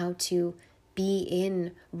learning how to be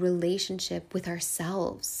in relationship with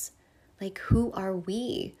ourselves. Like, who are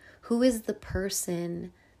we? Who is the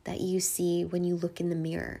person that you see when you look in the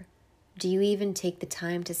mirror? Do you even take the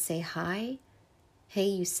time to say hi? Hey,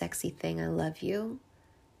 you sexy thing, I love you.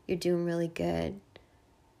 You're doing really good.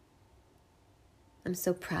 I'm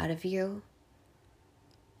so proud of you.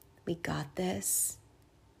 We got this.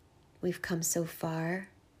 We've come so far.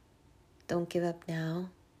 Don't give up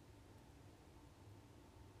now.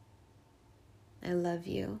 I love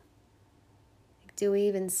you. Do we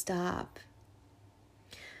even stop?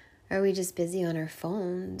 Are we just busy on our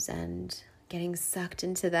phones and getting sucked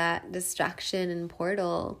into that distraction and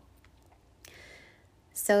portal?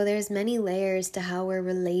 So there's many layers to how we're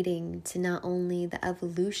relating to not only the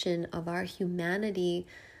evolution of our humanity,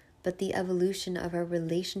 but the evolution of our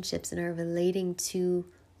relationships and our relating to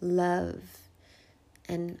love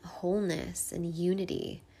and wholeness and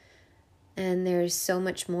unity. And there's so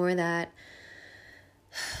much more that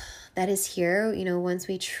is here, once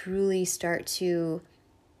we truly start to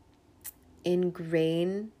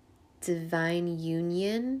ingrain divine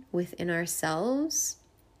union within ourselves.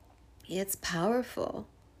 It's powerful.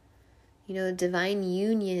 Divine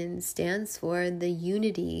union stands for the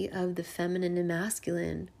unity of the feminine and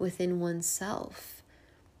masculine within oneself,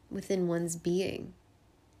 within one's being.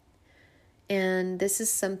 And this is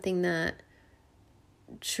something that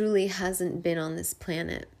truly hasn't been on this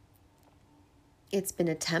planet. It's been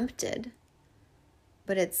attempted,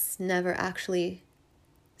 but it's never actually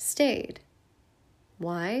stayed.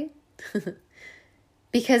 Why?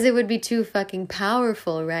 Because it would be too fucking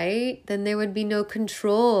powerful, right? Then there would be no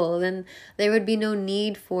control. Then there would be no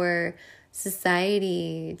need for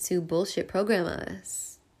society to bullshit program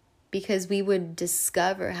us. Because we would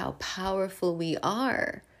discover how powerful we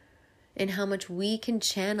are and how much we can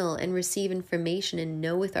channel and receive information and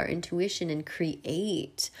know with our intuition and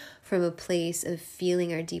create from a place of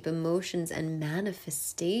feeling our deep emotions and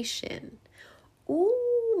manifestation.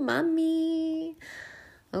 Ooh, mommy.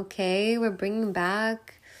 Okay, we're bringing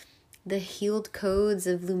back the healed codes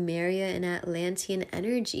of Lemuria and Atlantean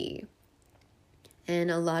energy. And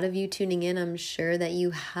a lot of you tuning in, I'm sure that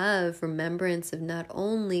you have remembrance of not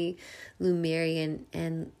only Lemurian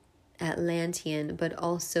and Atlantean, but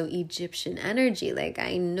also Egyptian energy. Like,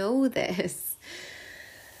 I know this.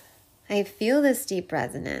 I feel this deep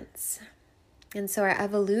resonance. And so our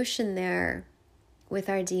evolution there with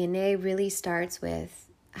our DNA really starts with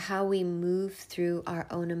how we move through our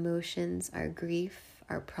own emotions, our grief,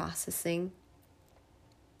 our processing,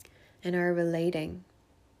 and our relating.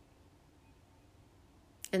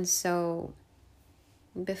 And so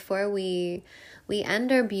before we end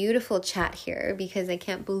our beautiful chat here, because I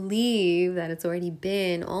can't believe that it's already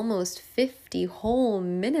been almost 50 whole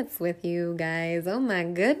minutes with you guys. Oh my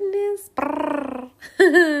goodness.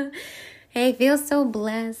 Hey, I feel so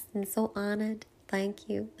blessed and so honored. Thank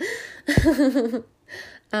you.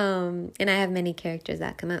 And I have many characters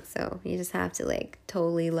that come up, so you just have to like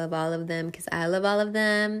totally love all of them because I love all of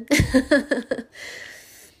them.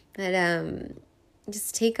 But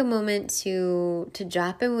just take a moment to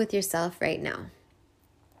drop in with yourself right now.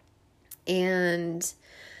 And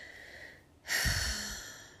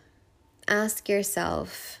ask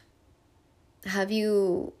yourself, have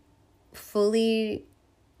you fully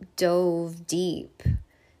dove deep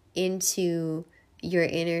into your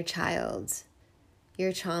inner child,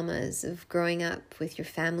 your traumas of growing up with your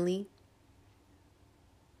family?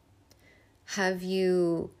 Have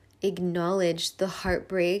you acknowledged the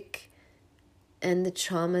heartbreak and the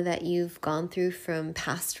trauma that you've gone through from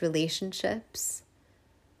past relationships?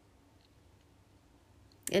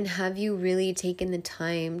 And have you really taken the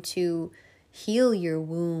time to heal your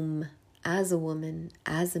womb as a woman,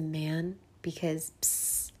 as a man?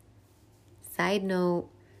 Because, side note,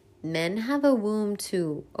 men have a womb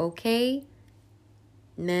too, okay?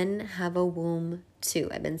 Men have a womb too.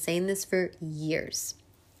 I've been saying this for years.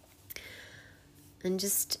 And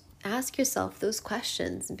just ask yourself those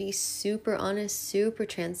questions. Be super honest, super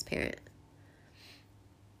transparent.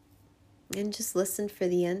 And just listen for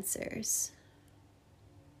the answers.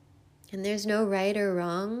 And there's no right or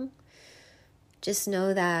wrong. Just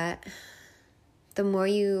know that the more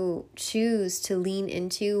you choose to lean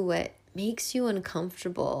into what makes you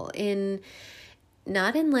uncomfortable,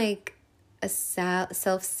 not in like a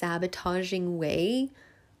self-sabotaging way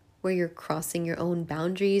where you're crossing your own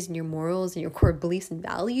boundaries and your morals and your core beliefs and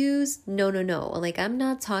values. No. Like, I'm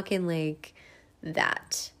not talking like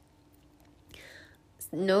that.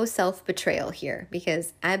 No self-betrayal here,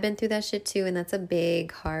 because I've been through that shit too, and that's a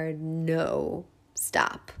big, hard no.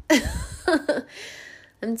 Stop.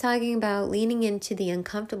 I'm talking about leaning into the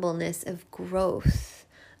uncomfortableness of growth,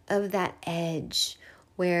 of that edge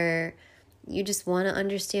where you just want to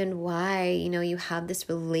understand why, you have this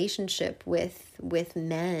relationship with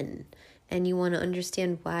men, and you want to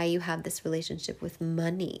understand why you have this relationship with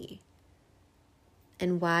money,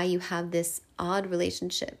 and why you have this odd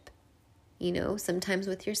relationship, sometimes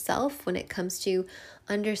with yourself when it comes to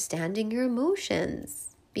understanding your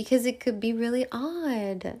emotions, because it could be really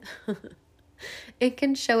odd. It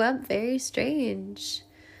can show up very strange.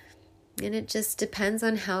 And it just depends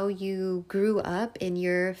on how you grew up in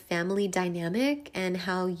your family dynamic and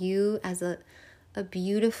how you, as a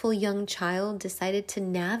beautiful young child, decided to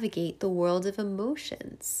navigate the world of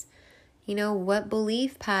emotions. What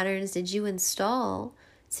belief patterns did you install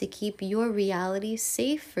to keep your reality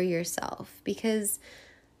safe for yourself? Because,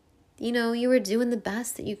 you were doing the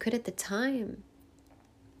best that you could at the time.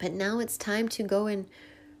 But now it's time to go and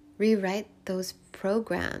rewrite those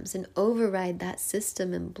programs and override that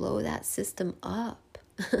system and blow that system up.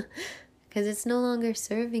 Because it's no longer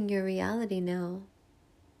serving your reality now.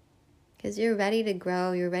 Because you're ready to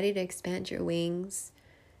grow, you're ready to expand your wings,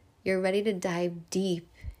 you're ready to dive deep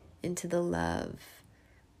into the love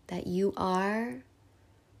that you are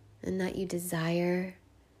and that you desire.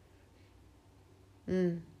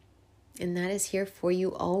 And that is here for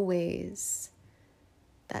you always.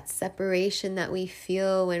 That separation that we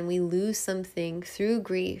feel when we lose something through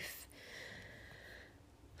grief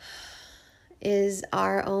is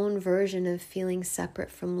our own version of feeling separate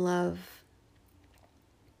from love.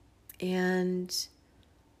 And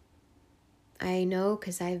I know,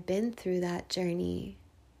 because I've been through that journey,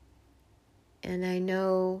 and I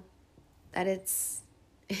know that it's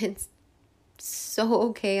so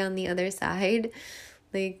okay on the other side,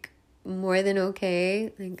 like more than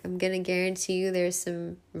okay. Like, I'm gonna guarantee you there's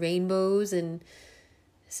some rainbows and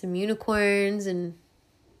some unicorns and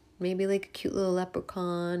maybe like a cute little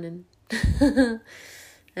leprechaun and I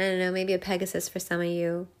don't know, maybe a Pegasus for some of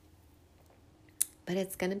you. But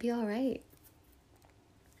it's gonna be all right.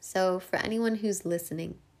 So for anyone who's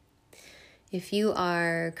listening, if you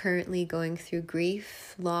are currently going through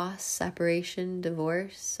grief, loss, separation,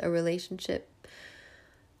 divorce, a relationship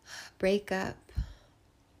breakup,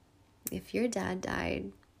 if your dad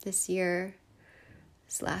died this year,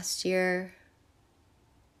 this last year,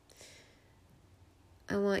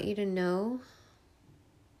 I want you to know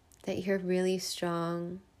that you're really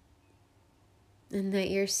strong and that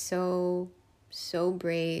you're so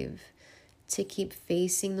brave to keep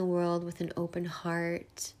facing the world with an open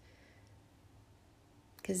heart.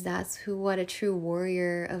 Because that's what a true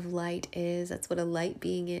warrior of light is. That's what a light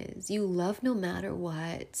being is. You love no matter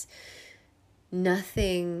what.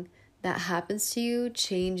 Nothing that happens to you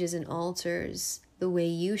changes and alters the way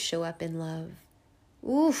you show up in love.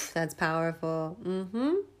 Oof, that's powerful.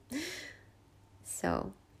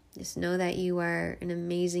 So Just know that you are an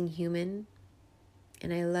amazing human,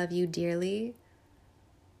 and I love you dearly,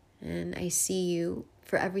 and I see you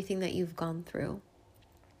for everything that you've gone through,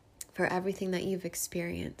 for everything that you've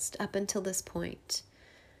experienced up until this point.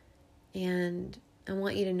 And I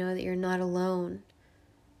want you to know that you're not alone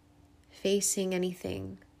facing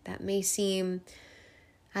anything that may seem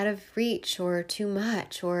out of reach or too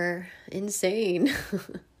much or insane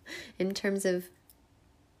in terms of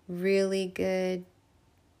really good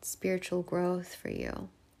spiritual growth for you.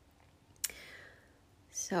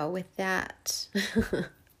 So with that, I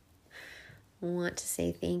want to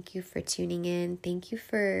say thank you for tuning in. Thank you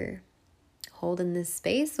for holding this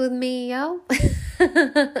space with me, yo.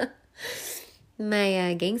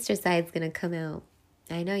 My gangster side's gonna come out.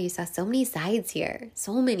 I know you saw so many sides here.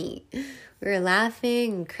 So many. We were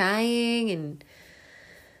laughing and crying and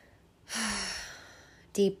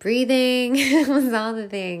deep breathing. It was all the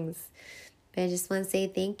things. But I just want to say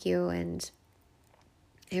thank you, and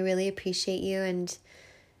I really appreciate you. And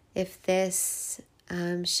if this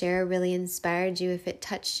share really inspired you, if it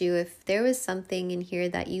touched you, if there was something in here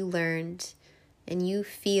that you learned and you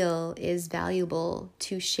feel is valuable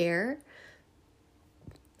to share,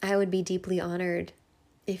 I would be deeply honored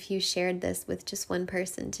if you shared this with just one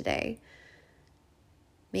person today.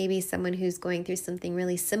 Maybe someone who's going through something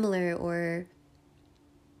really similar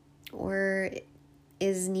or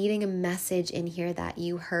is needing a message in here that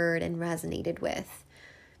you heard and resonated with.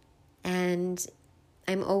 And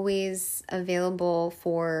I'm always available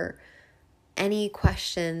for any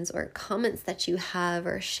questions or comments that you have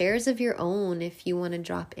or shares of your own if you want to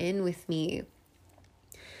drop in with me.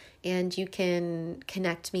 And you can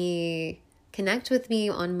connect with me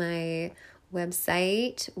on my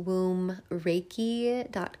website,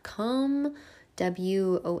 wombreiki.com,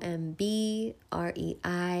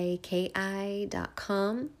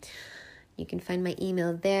 WOMBREIKI.com. You can find my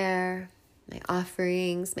email there, my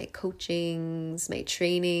offerings, my coachings, my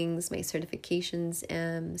trainings, my certifications,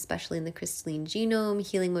 especially in the crystalline genome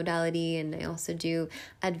healing modality. And I also do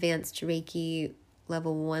advanced Reiki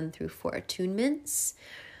level 1 through 4 attunements.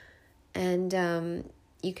 And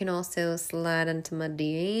you can also slide into my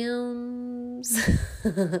DMs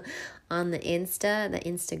on the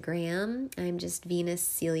Instagram. I'm just Venus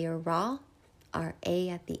Celia Raw, R-A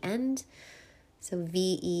at the end. So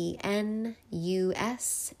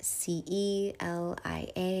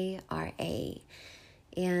VENUSCELIARA.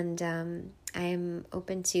 And I'm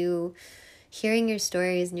open to hearing your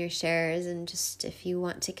stories and your shares, and just if you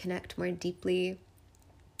want to connect more deeply,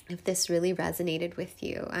 if this really resonated with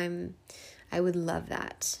you, I would love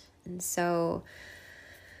that. And so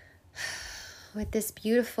with this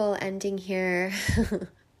beautiful ending here,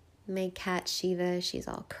 my cat Shiva, she's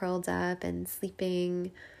all curled up and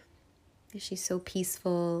sleeping. She's so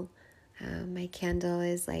peaceful. My candle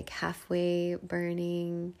is like halfway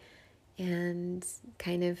burning and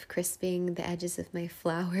kind of crisping the edges of my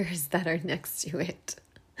flowers that are next to it.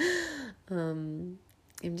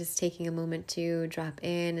 I'm just taking a moment to drop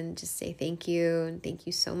in and just say thank you. And thank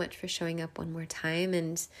you so much for showing up one more time.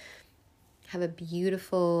 And have a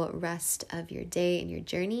beautiful rest of your day and your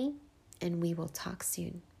journey. And we will talk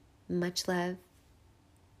soon. Much love.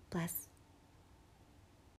 Bless.